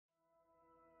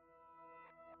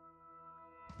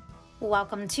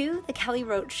Welcome to The Kelly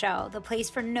Roach Show, the place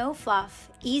for no fluff,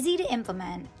 easy to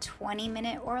implement,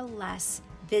 20-minute or less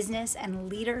business and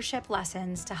leadership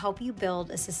lessons to help you build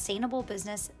a sustainable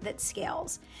business that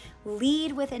scales,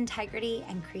 lead with integrity,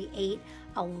 and create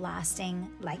a lasting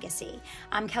legacy.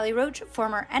 I'm Kelly Roach,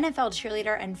 former NFL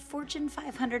cheerleader and Fortune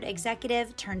 500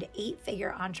 executive turned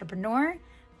 8-figure entrepreneur.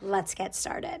 Let's get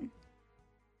started.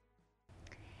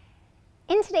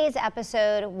 In today's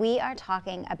episode, we are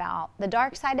talking about the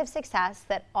dark side of success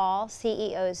that all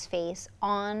CEOs face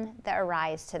on their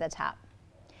rise to the top.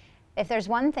 If there's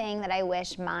one thing that I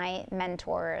wish my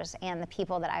mentors and the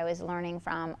people that I was learning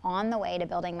from on the way to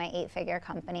building my 8-figure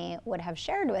company would have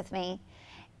shared with me,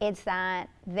 it's that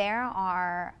there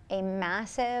are a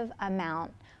massive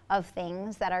amount of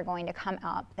things that are going to come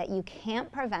up that you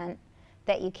can't prevent,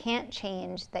 that you can't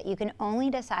change, that you can only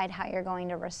decide how you're going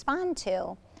to respond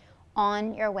to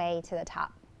on your way to the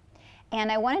top.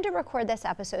 And I wanted to record this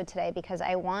episode today because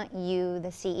I want you, the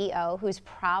CEO, who's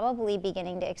probably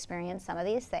beginning to experience some of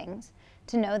these things,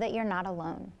 to know that you're not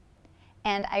alone.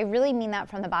 And I really mean that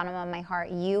from the bottom of my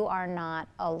heart. You are not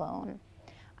alone.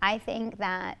 I think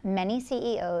that many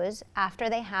CEOs, after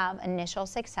they have initial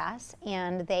success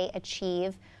and they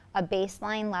achieve a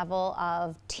baseline level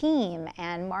of team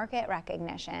and market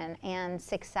recognition and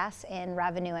success in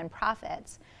revenue and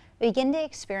profits, begin to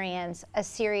experience a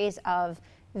series of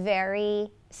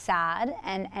very sad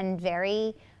and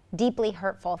very deeply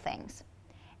hurtful things.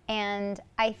 And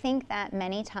I think that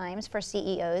many times for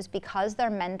CEOs, because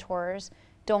their mentors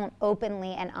don't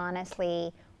openly and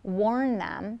honestly warn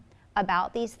them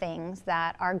about these things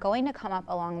that are going to come up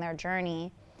along their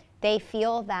journey, they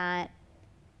feel that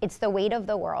it's the weight of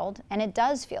the world, and it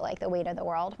does feel like the weight of the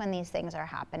world when these things are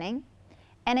happening.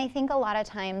 And I think a lot of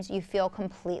times you feel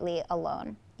completely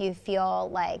alone. You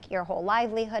feel like your whole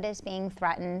livelihood is being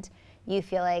threatened. You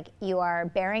feel like you are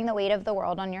bearing the weight of the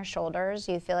world on your shoulders.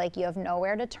 You feel like you have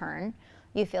nowhere to turn.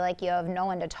 You feel like you have no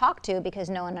one to talk to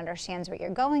because no one understands what you're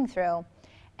going through.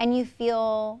 And you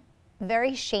feel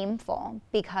very shameful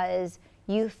because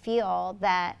you feel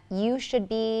that you should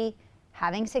be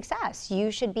having success.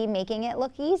 You should be making it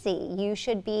look easy. You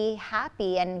should be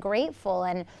happy and grateful,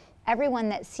 and everyone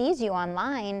that sees you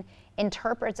online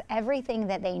interprets everything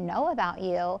that they know about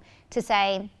you to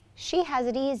say, she has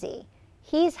it easy.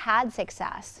 He's had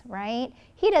success, right?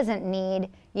 He doesn't need,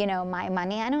 my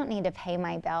money. I don't need to pay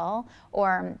my bill.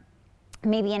 Or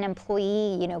maybe an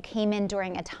employee, came in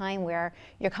during a time where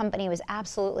your company was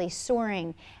absolutely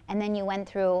soaring, and then you went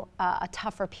through a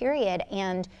tougher period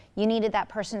and you needed that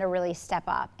person to really step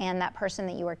up, and that person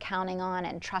that you were counting on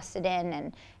and trusted in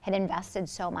and had invested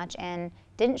so much in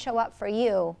didn't show up for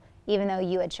you, even though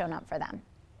you had shown up for them.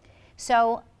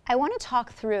 So I want to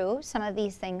talk through some of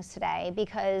these things today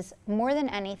because more than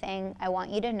anything, I want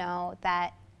you to know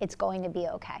that it's going to be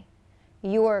okay.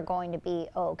 You're going to be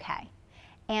okay.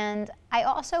 And I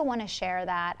also want to share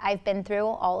that I've been through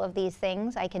all of these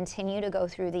things. I continue to go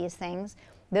through these things.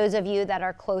 Those of you that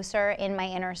are closer in my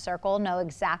inner circle know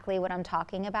exactly what I'm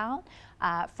talking about,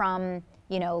 from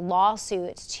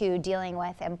lawsuits to dealing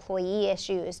with employee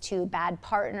issues to bad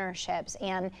partnerships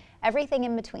and everything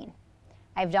in between.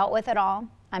 I've dealt with it all.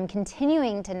 I'm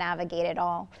continuing to navigate it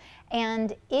all.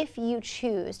 And if you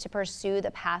choose to pursue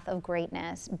the path of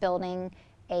greatness, building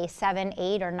a 7,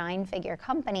 8, or 9-figure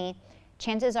company,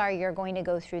 chances are you're going to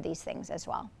go through these things as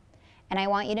well. And I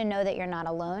want you to know that you're not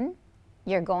alone.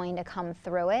 You're going to come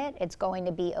through it. It's going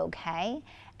to be okay.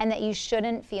 And that you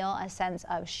shouldn't feel a sense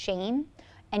of shame,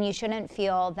 and you shouldn't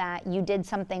feel that you did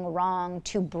something wrong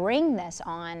to bring this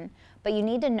on, but you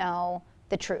need to know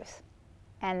the truth.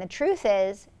 And the truth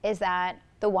is that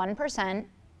the 1%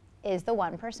 is the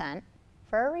 1%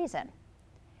 for a reason.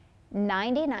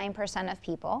 99% of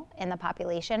people in the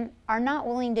population are not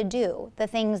willing to do the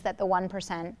things that the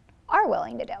 1% are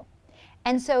willing to do.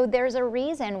 And so there's a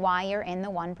reason why you're in the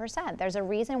 1%. There's a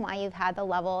reason why you've had the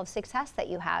level of success that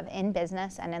you have in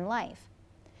business and in life.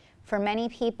 For many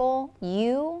people,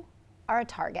 you are a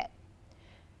target.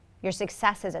 Your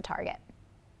success is a target.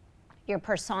 Your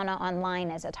persona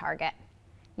online is a target.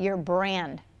 Your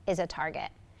brand is a target.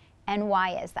 And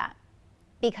why is that?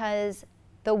 Because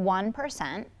the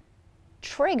 1%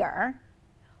 trigger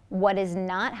what is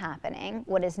not happening,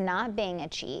 what is not being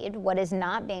achieved, what is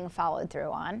not being followed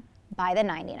through on by the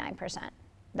 99%.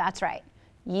 That's right.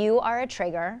 You are a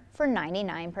trigger for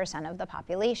 99% of the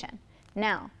population.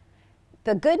 Now,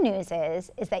 the good news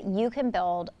is that you can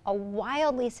build a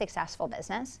wildly successful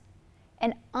business,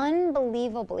 an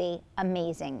unbelievably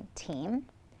amazing team,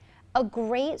 a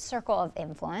great circle of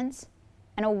influence,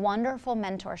 and a wonderful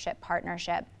mentorship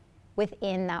partnership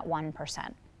within that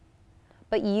 1%.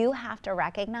 But you have to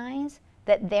recognize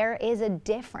that there is a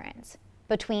difference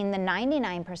between the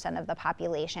 99% of the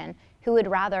population who would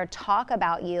rather talk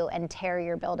about you and tear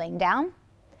your building down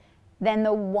than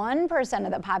the 1%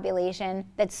 of the population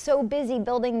that's so busy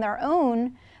building their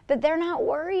own that they're not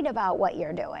worried about what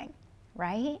you're doing,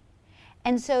 right?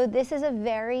 And so this is a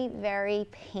very, very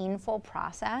painful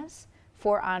process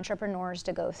for entrepreneurs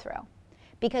to go through.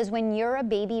 Because when you're a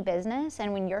baby business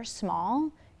and when you're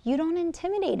small, you don't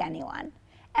intimidate anyone.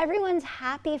 Everyone's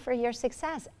happy for your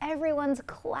success. Everyone's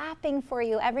clapping for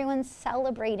you. Everyone's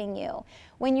celebrating you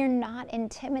when you're not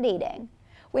intimidating.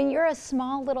 When you're a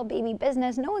small little baby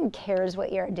business, no one cares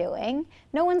what you're doing.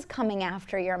 No one's coming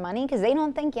after your money because they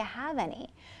don't think you have any.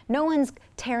 No one's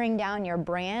tearing down your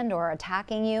brand or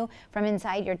attacking you from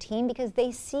inside your team because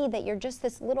they see that you're just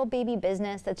this little baby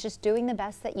business that's just doing the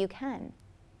best that you can.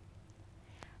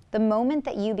 The moment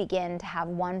that you begin to have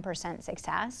 1%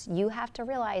 success, you have to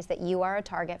realize that you are a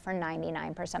target for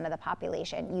 99% of the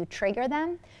population. You trigger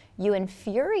them, you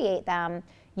infuriate them,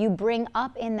 you bring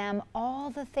up in them all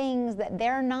the things that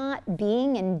they're not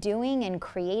being and doing and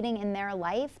creating in their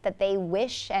life that they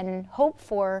wish and hope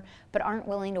for but aren't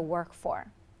willing to work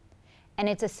for. And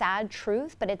it's a sad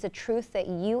truth, but it's a truth that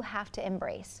you have to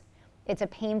embrace. It's a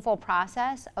painful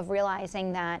process of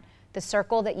realizing that the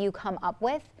circle that you come up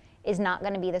with is not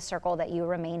going to be the circle that you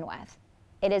remain with.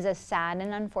 It is a sad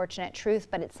and unfortunate truth,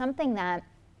 but it's something that,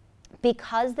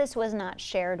 because this was not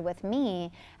shared with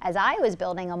me as I was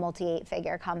building a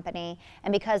multi-8-figure company,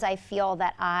 and because I feel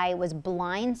that I was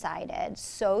blindsided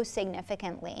so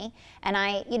significantly, and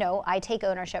I take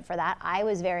ownership for that. I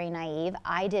was very naive.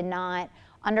 I did not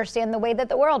understand the way that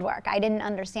the world worked. I didn't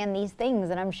understand these things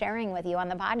that I'm sharing with you on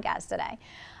the podcast today.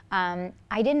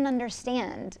 I didn't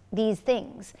understand these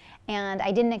things, and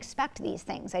I didn't expect these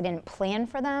things. I didn't plan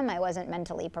for them. I wasn't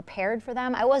mentally prepared for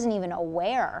them. I wasn't even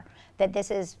aware that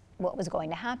this is what was going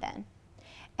to happen.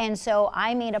 And so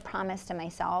I made a promise to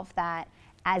myself that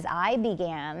as I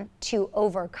began to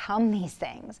overcome these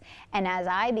things, and as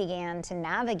I began to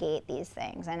navigate these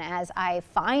things, and as I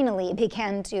finally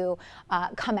began to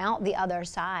come out the other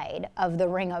side of the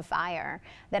ring of fire,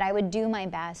 that I would do my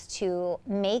best to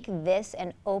make this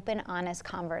an open, honest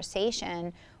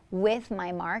conversation with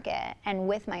my market and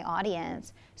with my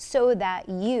audience, so that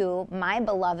you, my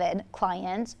beloved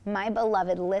clients, my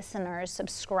beloved listeners,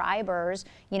 subscribers,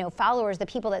 followers, the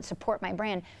people that support my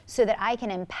brand, so that I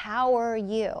can empower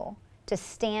you to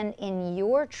stand in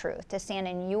your truth, to stand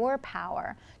in your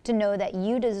power, to know that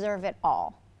you deserve it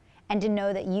all, and to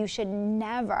know that you should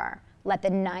never let the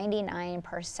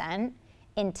 99%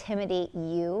 intimidate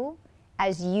you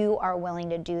as you are willing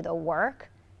to do the work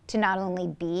to not only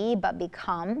be, but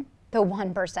become the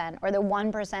 1% or the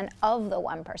 1% of the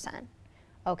 1%,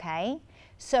 okay?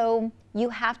 So you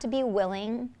have to be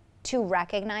willing to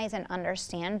recognize and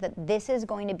understand that this is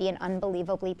going to be an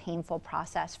unbelievably painful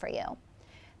process for you.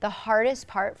 The hardest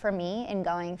part for me in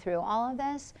going through all of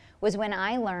this was when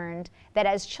I learned that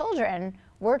as children,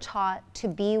 we're taught to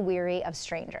be weary of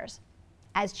strangers.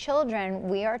 As children,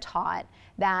 we are taught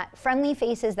that friendly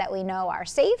faces that we know are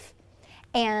safe,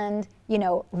 and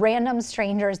random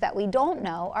strangers that we don't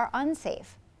know are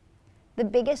unsafe. The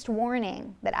biggest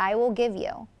warning that I will give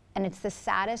you, and it's the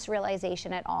saddest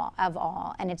realization of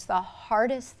all, and it's the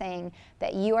hardest thing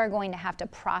that you are going to have to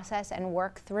process and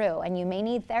work through, and you may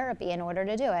need therapy in order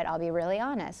to do it, I'll be really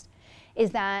honest,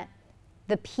 is that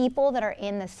the people that are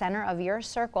in the center of your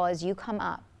circle as you come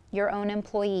up, your own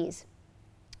employees,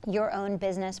 your own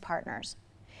business partners,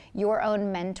 your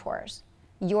own mentors,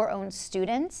 your own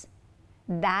students,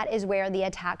 that is where the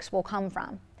attacks will come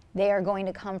from. They are going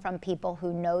to come from people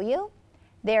who know you.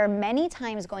 They are many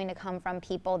times going to come from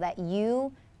people that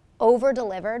you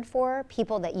over-delivered for,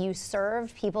 people that you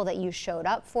served, people that you showed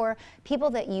up for, people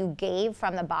that you gave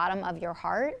from the bottom of your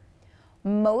heart.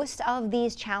 Most of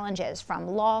these challenges, from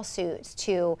lawsuits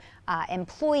to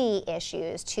employee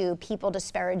issues to people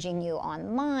disparaging you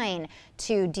online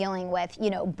to dealing with,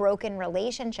 broken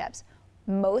relationships,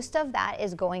 most of that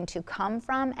is going to come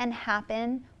from and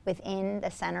happen within the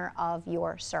center of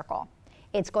your circle.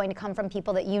 It's going to come from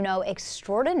people that you know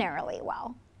extraordinarily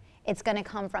well. It's going to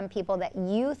come from people that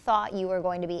you thought you were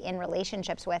going to be in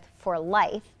relationships with for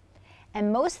life.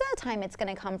 And most of the time, it's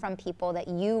going to come from people that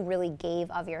you really gave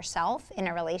of yourself in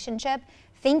a relationship,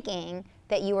 thinking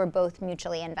that you were both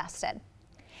mutually invested.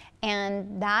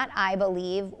 And that, I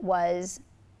believe, was,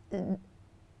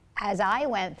 as I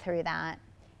went through that,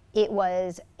 it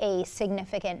was a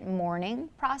significant mourning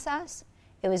process.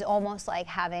 It was almost like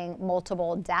having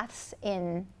multiple deaths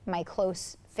in my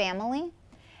close family.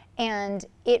 And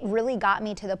it really got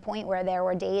me to the point where there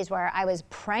were days where I was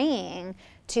praying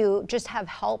to just have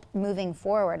help moving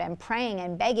forward, and praying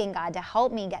and begging God to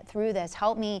help me get through this,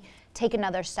 help me take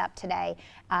another step today.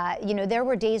 There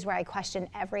were days where I questioned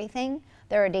everything.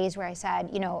 There were days where I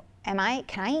said, can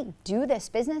I do this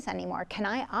business anymore? Can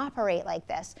I operate like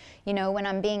this? When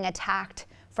I'm being attacked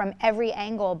from every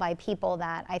angle by people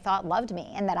that I thought loved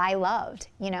me and that I loved,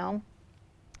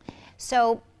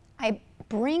 So I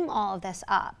bring all of this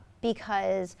up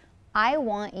because I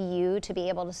want you to be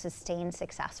able to sustain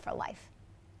success for life.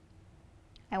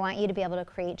 I want you to be able to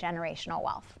create generational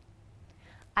wealth.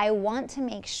 I want to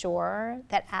make sure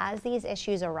that as these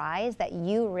issues arise, that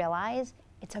you realize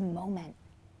it's a moment.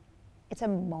 It's a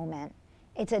moment.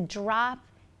 It's a drop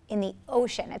in the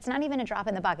ocean. It's not even a drop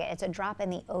in the bucket. It's a drop in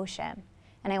the ocean.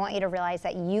 And I want you to realize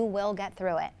that you will get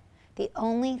through it. The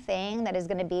only thing that is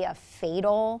going to be a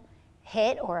fatal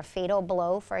hit or a fatal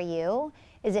blow for you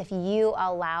is if you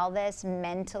allow this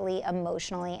mentally,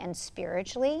 emotionally, and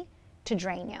spiritually to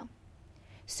drain you.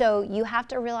 So you have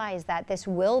to realize that this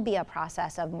will be a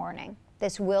process of mourning.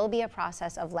 This will be a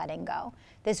process of letting go.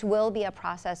 This will be a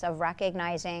process of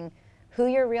recognizing who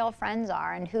your real friends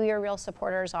are and who your real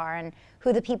supporters are and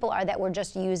who the people are that were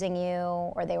just using you,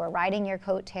 or they were riding your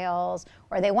coattails,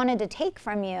 or they wanted to take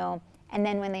from you. And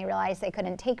then when they realized they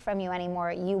couldn't take from you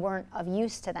anymore, you weren't of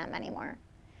use to them anymore.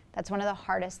 That's one of the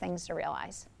hardest things to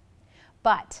realize.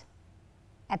 But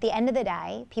at the end of the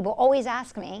day, people always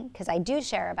ask me, because I do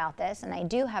share about this and I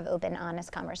do have open,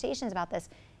 honest conversations about this,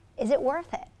 is it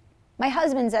worth it? My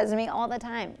husband says to me all the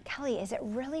time, Kelly, is it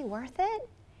really worth it?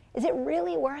 Is it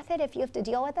really worth it if you have to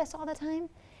deal with this all the time?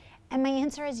 And my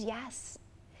answer is yes.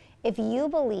 If you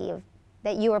believe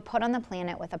that you were put on the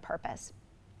planet with a purpose,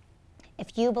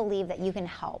 if you believe that you can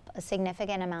help a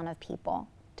significant amount of people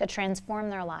to transform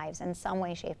their lives in some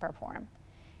way, shape, or form,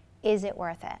 is it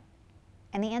worth it?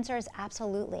 And the answer is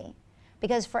absolutely.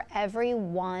 Because for every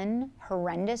one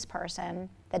horrendous person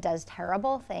that does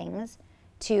terrible things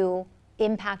to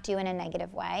impact you in a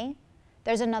negative way,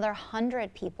 there's another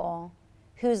 100 people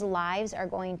whose lives are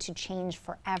going to change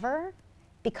forever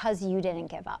because you didn't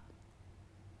give up.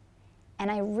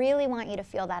 And I really want you to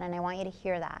feel that, and I want you to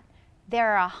hear that.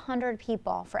 There are 100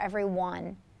 people for every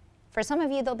one. For some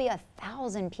of you, there'll be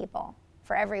 1,000 people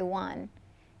for every one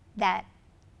that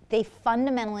they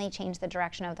fundamentally change the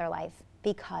direction of their life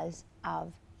because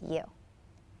of you.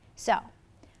 So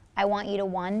I want you to,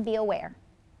 1, be aware.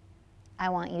 I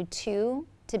want you, 2,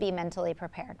 to be mentally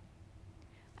prepared.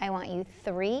 I want you,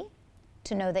 3,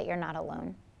 to know that you're not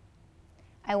alone.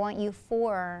 I want you,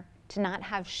 4, to not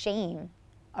have shame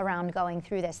around going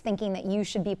through this, thinking that you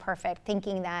should be perfect,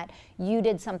 thinking that you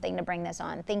did something to bring this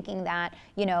on, thinking that,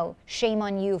 shame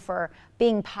on you for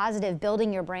being positive,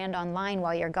 building your brand online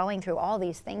while you're going through all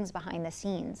these things behind the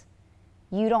scenes.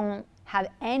 You don't have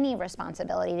any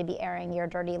responsibility to be airing your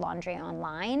dirty laundry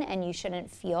online, and you shouldn't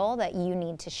feel that you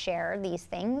need to share these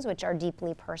things, which are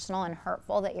deeply personal and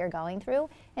hurtful, that you're going through,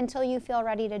 until you feel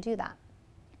ready to do that.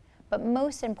 But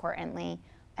most importantly,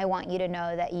 I want you to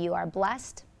know that you are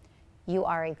blessed, you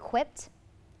are equipped,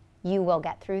 you will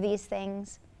get through these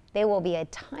things. They will be a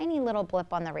tiny little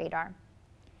blip on the radar.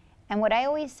 And what I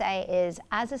always say is,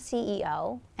 as a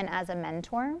CEO and as a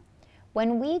mentor,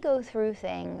 when we go through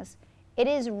things, it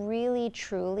is really,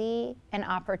 truly an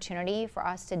opportunity for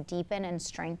us to deepen and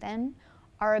strengthen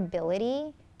our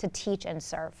ability to teach and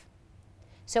serve.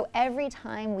 So every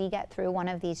time we get through one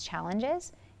of these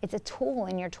challenges, it's a tool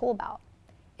in your tool belt.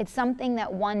 It's something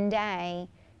that one day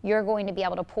you're going to be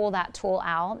able to pull that tool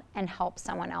out and help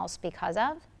someone else because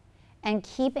of. And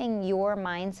keeping your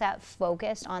mindset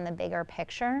focused on the bigger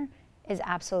picture is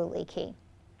absolutely key.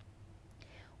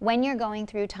 When you're going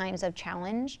through times of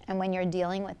challenge and when you're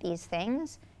dealing with these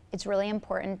things, it's really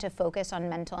important to focus on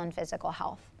mental and physical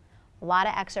health. A lot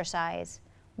of exercise,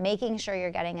 making sure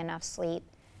you're getting enough sleep.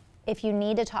 If you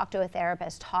need to talk to a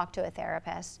therapist, talk to a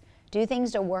therapist. Do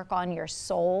things to work on your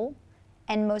soul,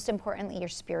 and most importantly, your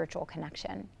spiritual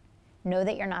connection. Know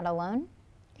that you're not alone.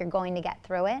 You're going to get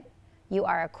through it. You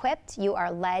are equipped, you are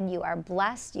led, you are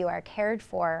blessed, you are cared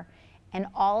for, and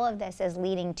all of this is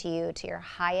leading to you to your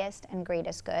highest and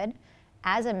greatest good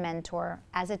as a mentor,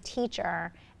 as a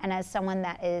teacher, and as someone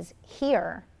that is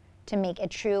here to make a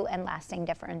true and lasting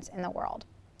difference in the world.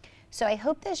 So I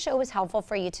hope this show was helpful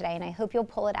for you today, and I hope you'll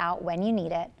pull it out when you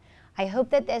need it. I hope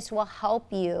that this will help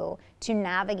you to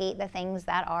navigate the things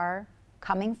that are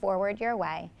coming forward your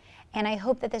way. And I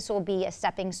hope that this will be a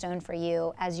stepping stone for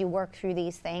you as you work through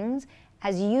these things,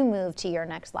 as you move to your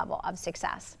next level of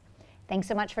success. Thanks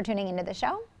so much for tuning into the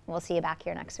show. We'll see you back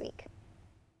here next week.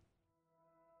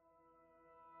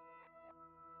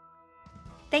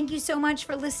 Thank you so much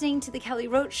for listening to The Kelly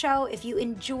Roach Show. If you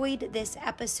enjoyed this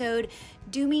episode,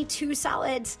 do me 2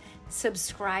 solids.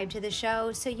 Subscribe to the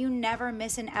show so you never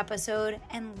miss an episode,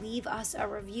 and leave us a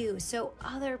review so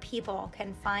other people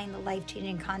can find the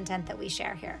life-changing content that we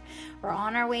share here. We're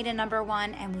on our way to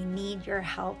 #1, and we need your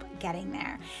help getting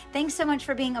there. Thanks so much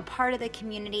for being a part of the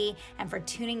community and for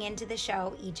tuning into the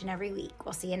show each and every week.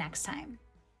 We'll see you next time.